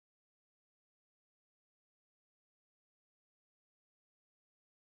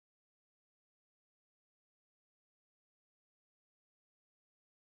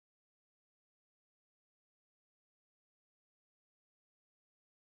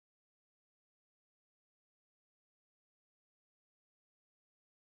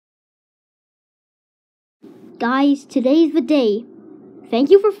Guys, today's the day.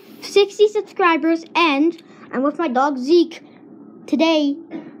 Thank you for 60 subscribers, and I'm with my dog Zeke. Today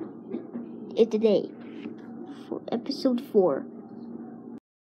is the day for episode 4.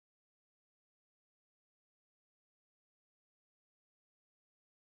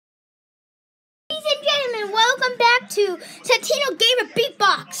 Ladies and gentlemen, welcome back to Santino Gamer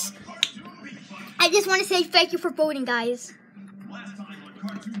Beatbox. I just want to say thank you for voting, guys. Last time on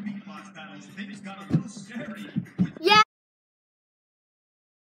cartoon beatbox battles, things got a little scary. Yeah.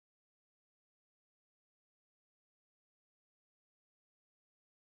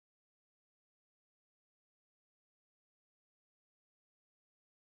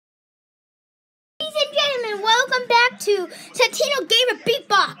 Ladies and gentlemen, welcome back to Santino Gamer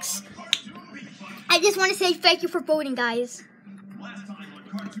Beatbox. I just want to say thank you for voting, guys. Last time on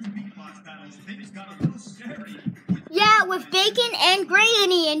cartoon beatbox battles, things got a little scary. Yeah, with Bacon and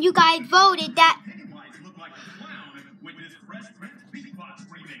Granny, and you guys voted that. Pennywise looked like a clown with this Fresh Prince beatbox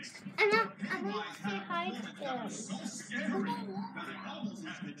remix. I'm gonna say hi to So scary that I almost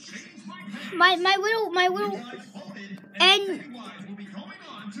had to change my my little, guys voted, and Pennywise will be going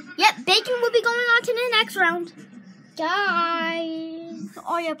on to the yep, Bacon will be going on to the next round. Guys,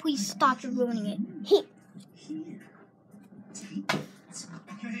 oh yeah, please stop, you're ruining it.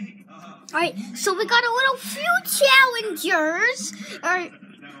 Okay, Alright, so we got a little few challengers. Alright,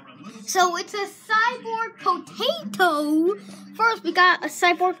 so it's a cyborg potato. First, we got a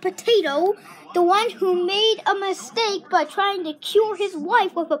cyborg potato, the one who made a mistake by trying to cure his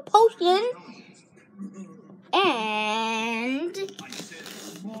wife with a potion. And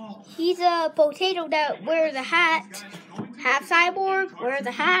he's a potato that wears a hat, half cyborg, wears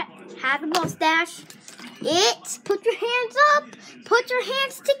a hat, has a mustache. It's put your hands up, put your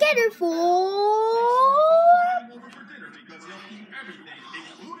hands together for.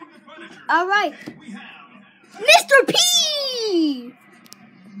 All right, Mr. P.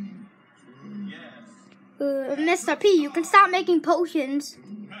 Mr. P, you can stop making potions.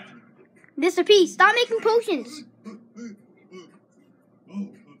 Mr. P, stop making potions. Oh,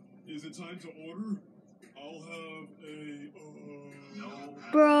 is it time to order? I'll have a,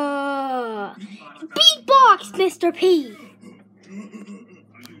 Bruh. Beatbox, Mr. P. are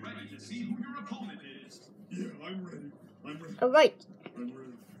you ready to see who your opponent is? Yeah, I'm ready. Alright. I'm ready.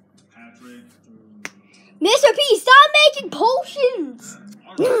 Patrick. Mr. P, stop making potions.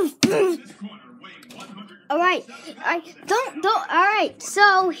 This corner weighing 100. Alright. Alright.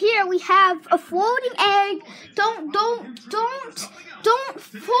 So here we have a floating egg. Don't pull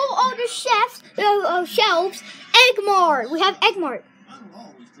all the shelves. Egg mart. We have egg mart. I don't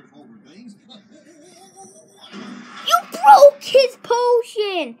always trip over things. You broke his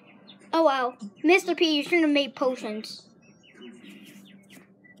potion. Oh wow. Mr. P, you shouldn't have made potions.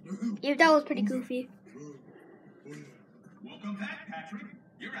 Yeah, that was pretty goofy. Welcome back, Patrick.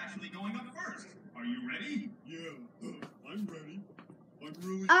 You're actually going up first. Are you ready? Yeah, I'm ready. I'm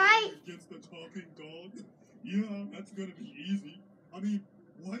really Alright. ready against the talking dog. Yeah, that's gonna be easy. I mean,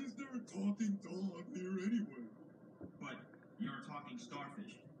 why is there a talking dog here anyway? But you're a talking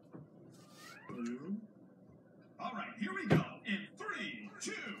starfish. I am? All right, here we go. In 3,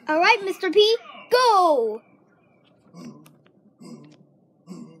 2. Alright, Mr. P, go.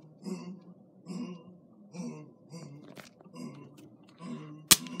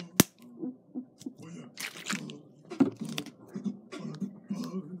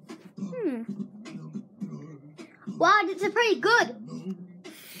 Wow, this is pretty good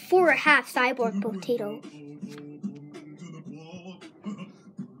for a half cyborg potato.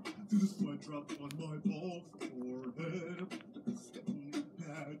 To the spot drop on my bald forehead.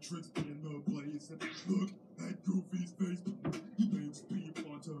 Patrick's in the place. Look at Goofy's face. He makes beef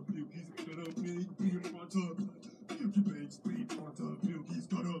onto puke. He's gonna make beef onto puke. He makes beef onto puke. He's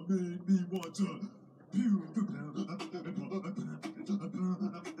gonna make me want to puke. He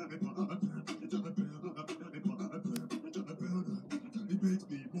makes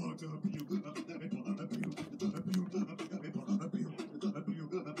me want to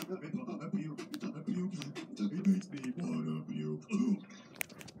puke.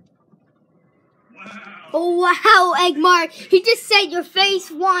 Oh wow, Eggmar, he just said your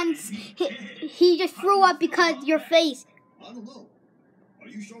face once. He just threw up because your face. I don't know. Are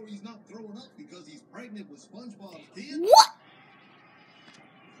you sure he's not throwing up because he's pregnant with SpongeBob's kid? What?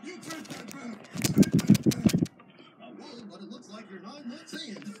 You take that back! I would, but it looks like you're 9 months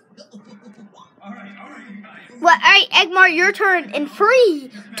in. All right, you guys. Well, alright, Eggmar, your turn in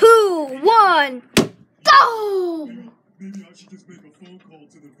 3, 2, 1, go! Maybe I should just make a phone call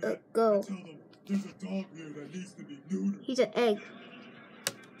to the vet Go. and tell them there's a dog here that needs to be neutered. He's an egg.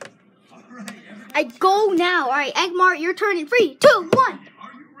 I go now. All right, Egg Mart, your turn in 3, 2, 1. Are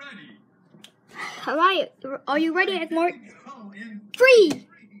you ready? All right, are you ready, Egg Mart? Go in 3,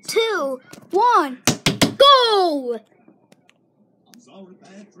 2, 1, go! I'm sorry,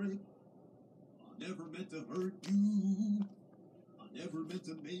 Patrick. I never meant to hurt you. I never meant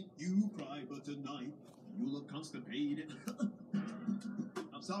to make you cry, but tonight you look constipated.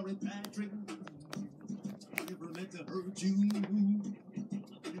 I'm sorry, Patrick. I never meant to hurt you.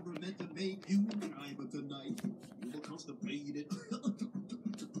 I never meant to make you cry, but tonight you look constipated. You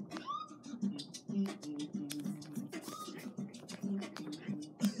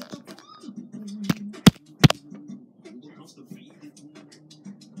look constipated.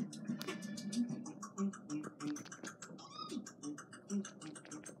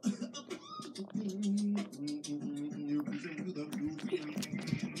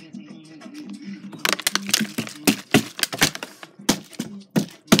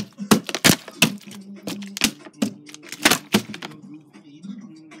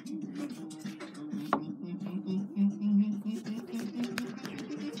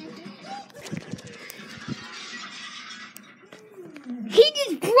 He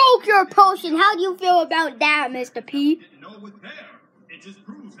just broke your potion. How do you feel about that, Mr. P? didn't know it was there. It just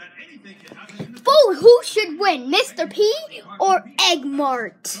proves that anything can happen in the Vote who should win, Mr. P or Egg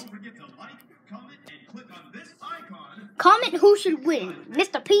Mart? Don't forget to like, comment, and click on this icon. Comment who should win,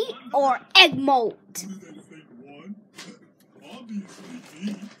 Mr. P or Egg Mart. Who do they think won? Obviously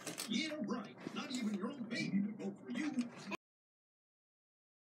me. Yeah, right. Not even your own baby would vote for you.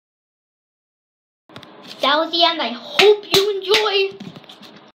 That was the end. I hope you enjoyed.